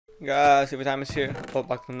Guys, every time it's here, welcome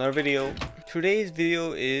back to another video. Today's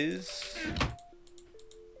video is,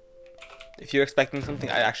 if you're expecting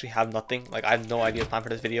something, I actually have nothing. Like, I have no idea plan for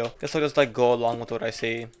this video. Guess I'll just like go along with what I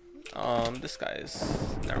say. This guy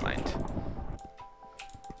is, never mind.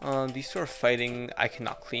 These two are fighting. I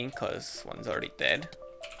cannot clean because one's already dead.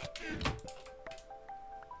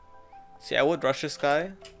 See, I would rush this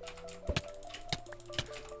guy.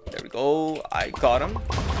 There we go. I got him.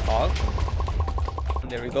 Dog.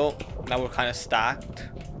 There we go. Now we're kind of stacked.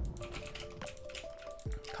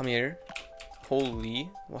 Come here. Holy,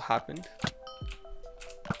 what happened?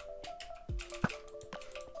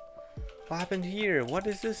 What happened here? What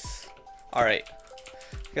is this? Alright.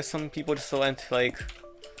 I guess some people just went like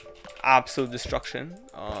absolute destruction.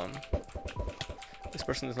 This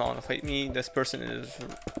person does not want to fight me. This person is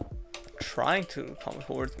trying to come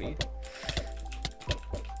towards me.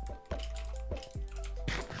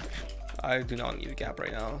 I do not need a gap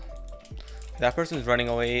right now. That person's running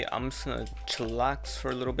away. I'm just gonna chillax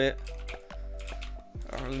for a little bit.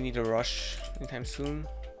 I don't really need to rush anytime soon.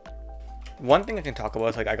 One thing I can talk about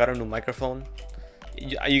is like I got a new microphone.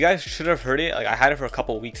 You guys should have heard it. Like I had it for a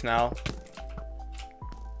couple of weeks now.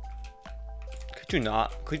 Could you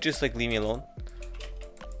not? Could you just like leave me alone?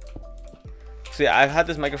 So yeah, I've had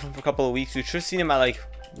this microphone for a couple of weeks. You should have seen it in my like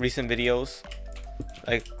recent videos.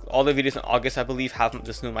 Like all the videos in August, I believe, have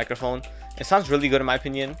this new microphone. It sounds really good in my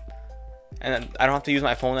opinion, and I don't have to use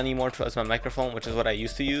my phone anymore as my microphone, which is what I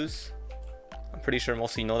used to use. I'm pretty sure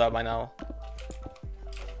most of you know that by now.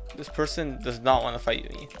 This person does not want to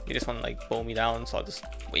fight me. They just want to like bow me down, so I'll just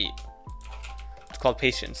wait. It's called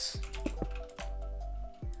patience.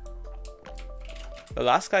 The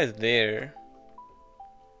last guy is there.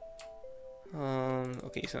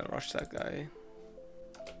 Okay, he's gonna rush that guy.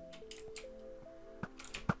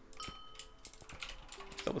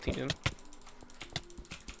 Double team him.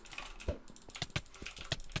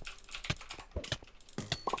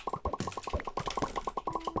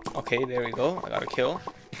 Okay, there we go. I got a kill.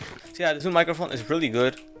 So yeah, this new microphone is really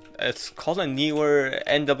good. It's called a Newer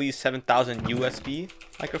NW7000 USB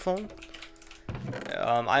microphone.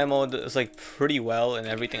 IMO is like pretty well in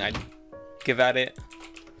everything I give at it.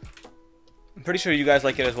 I'm pretty sure you guys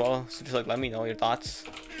like it as well. So just like let me know your thoughts.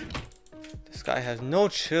 This guy has no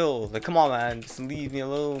chill. Like, come on, man. Just leave me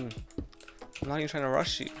alone. I'm not even trying to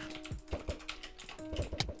rush you.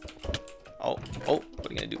 Oh, what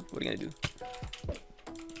are you gonna do? What are you gonna do?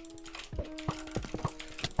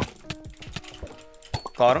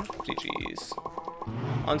 Got him. GG's.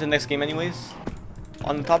 On to the next game anyways.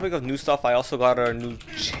 On the topic of new stuff, I also got a new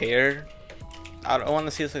chair. I don't want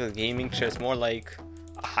to say it's like a gaming chair. It's more like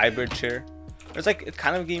a hybrid chair. It's like it's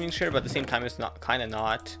kind of a gaming chair, but at the same time it's not, kind of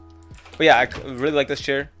not. But yeah, I really like this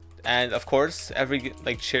chair, and of course, every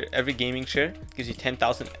gaming chair gives you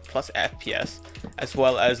 10,000 plus FPS, as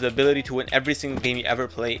well as the ability to win every single game you ever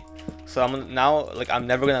play. So I'm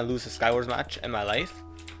never gonna lose a Skywars match in my life,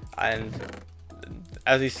 and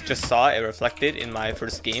as you just saw, it reflected in my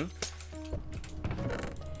first game.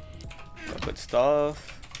 Good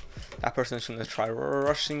stuff. That person's gonna try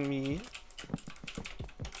rushing me.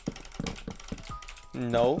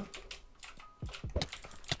 No.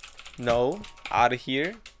 No, out of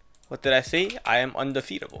here. What did I say? I am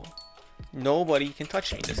undefeatable. Nobody can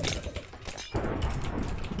touch me this game.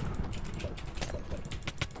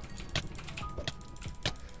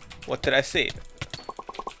 What did I say?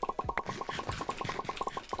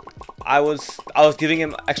 I was giving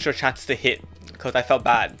him extra chances to hit because I felt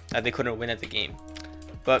bad that they couldn't win at the game.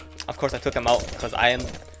 But of course I took him out because I am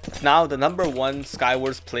now the #1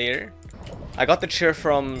 Skywars player. I got the chair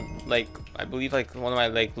from like I believe like one of my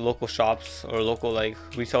like local shops or local like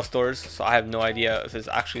retail stores, so I have no idea if it's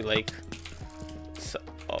actually like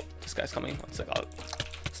oh, this guy's coming. What's it called?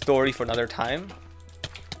 Story for another time.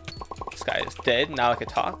 This guy is dead. Now I can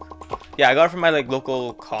talk. Yeah, I got it from my like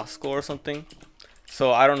local Costco or something,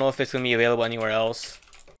 so I don't know if it's gonna be available anywhere else.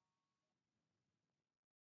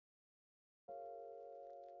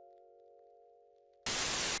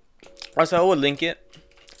 Also, I would link it.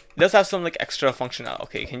 It does have some like extra functionality.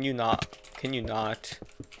 Okay, can you not?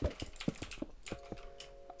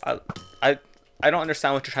 I don't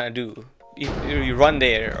understand what you're trying to do. Either you run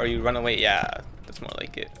there or you run away. Yeah, that's more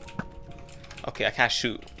like it. Okay, I can't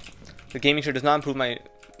shoot. The gaming chair does not improve my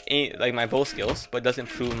my bow skills, but does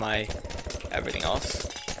improve my everything else.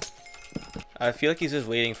 I feel like he's just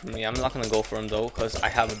waiting for me. I'm not gonna go for him though, because I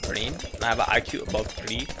have a brain. I have an IQ above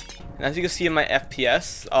 3. And as you can see in my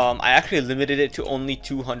FPS, I actually limited it to only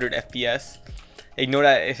 200 FPS. Ignore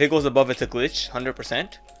that if it goes above, it's a glitch,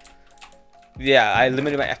 100%. Yeah, I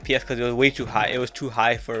limited my FPS because it was way too high. It was too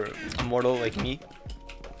high for a mortal like me.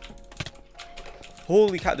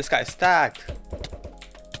 Holy cow, this guy is stacked.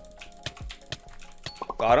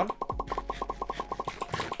 Got him.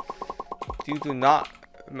 You do not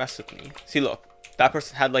mess with me. See, look. That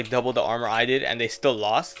person had like double the armor I did and they still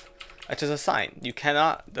lost. That's just a sign. You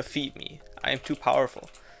cannot defeat me. I am too powerful.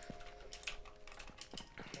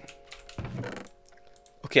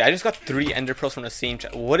 Okay, I just got 3 ender pearls from the same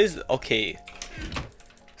chest. What is... Okay.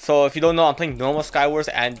 So, if you don't know, I'm playing normal Skywars,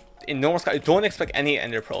 and in normal Sky, don't expect any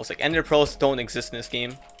ender pearls. Like, ender pearls don't exist in this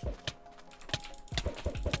game.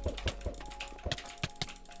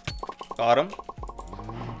 Got him.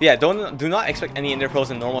 Yeah, do not expect any ender pearls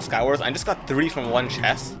in normal Skywars. I just got 3 from one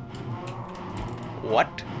chest.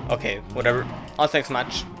 What? Okay, whatever. On to the next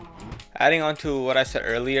match. Adding on to what I said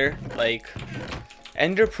earlier, like...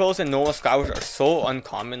 Ender pearls in normal Skywars are so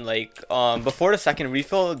uncommon. Like before the second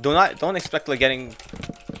refill, don't expect like getting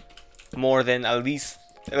more than at least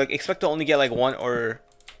like expect to only get like 1 or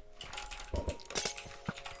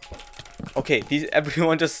okay.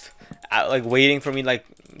 Everyone just like waiting for me like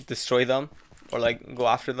destroy them or like go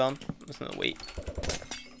after them. I'm just gonna wait.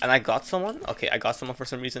 And I got someone. Okay, I got someone for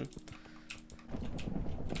some reason.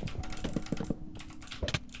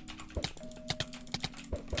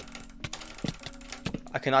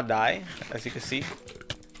 I cannot die, as you can see.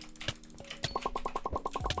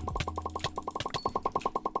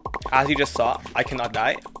 As you just saw, I cannot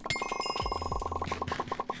die.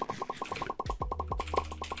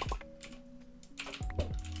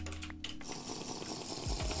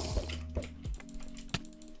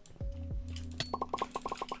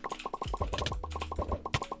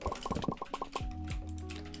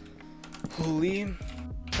 Holy...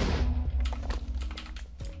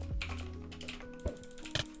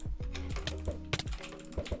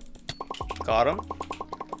 Got him.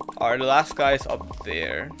 Alright, the last guy is up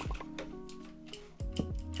there.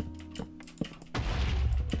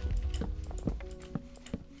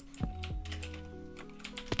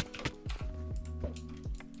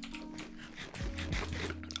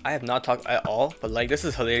 I have not talked at all, but like this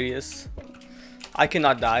is hilarious. I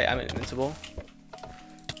cannot die, I'm invincible.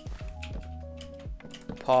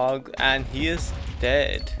 Pog, and he is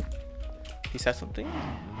dead. He said something?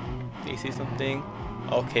 Did he say something?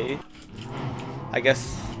 Okay. I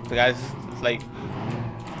guess the guy's like,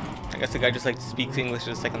 I guess the guy just like speaks English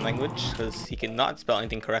as a second language because he cannot spell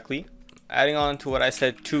anything correctly. Adding on to what I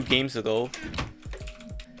said 2 games ago,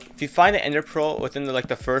 if you find an ender pearl within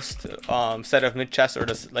the first set of mid chests or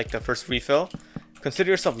the first refill,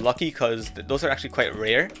 consider yourself lucky because those are actually quite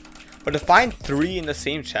rare. But to find 3 in the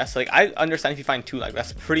same chest, like I understand if you find 2, like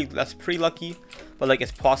that's pretty lucky, but like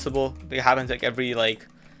it's possible. It happens like every like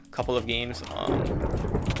couple of games.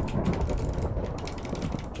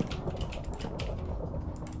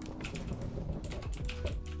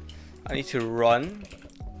 I need to run.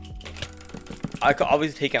 I could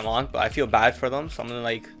obviously take him on, but I feel bad for them, so I'm gonna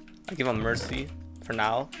like give them mercy for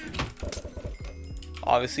now.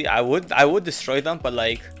 Obviously, I would destroy them, but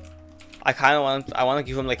like I want to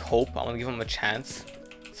give them like hope. I want to give them a chance,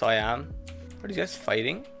 so I am. Are these guys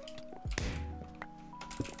fighting?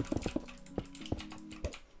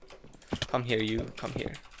 Come here, you. Come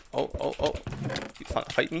here. Oh. You want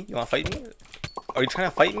to fight me? You want to fight me? Are you trying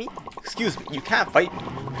to fight me? Excuse me, you can't fight me.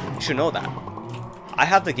 You should know that. I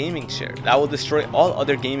have the gaming chair that will destroy all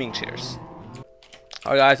other gaming chairs.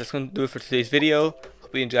 Alright guys, that's going to do it for today's video.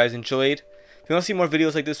 Hope you guys enjoyed. If you want to see more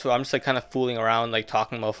videos like this where I'm just like kind of fooling around, like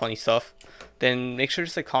talking about funny stuff, then make sure to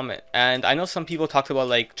just like comment. And I know some people talked about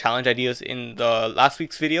like challenge ideas in the last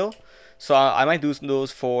week's video, so I might do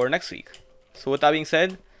those for next week. So with that being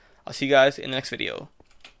said, I'll see you guys in the next video.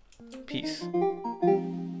 Peace.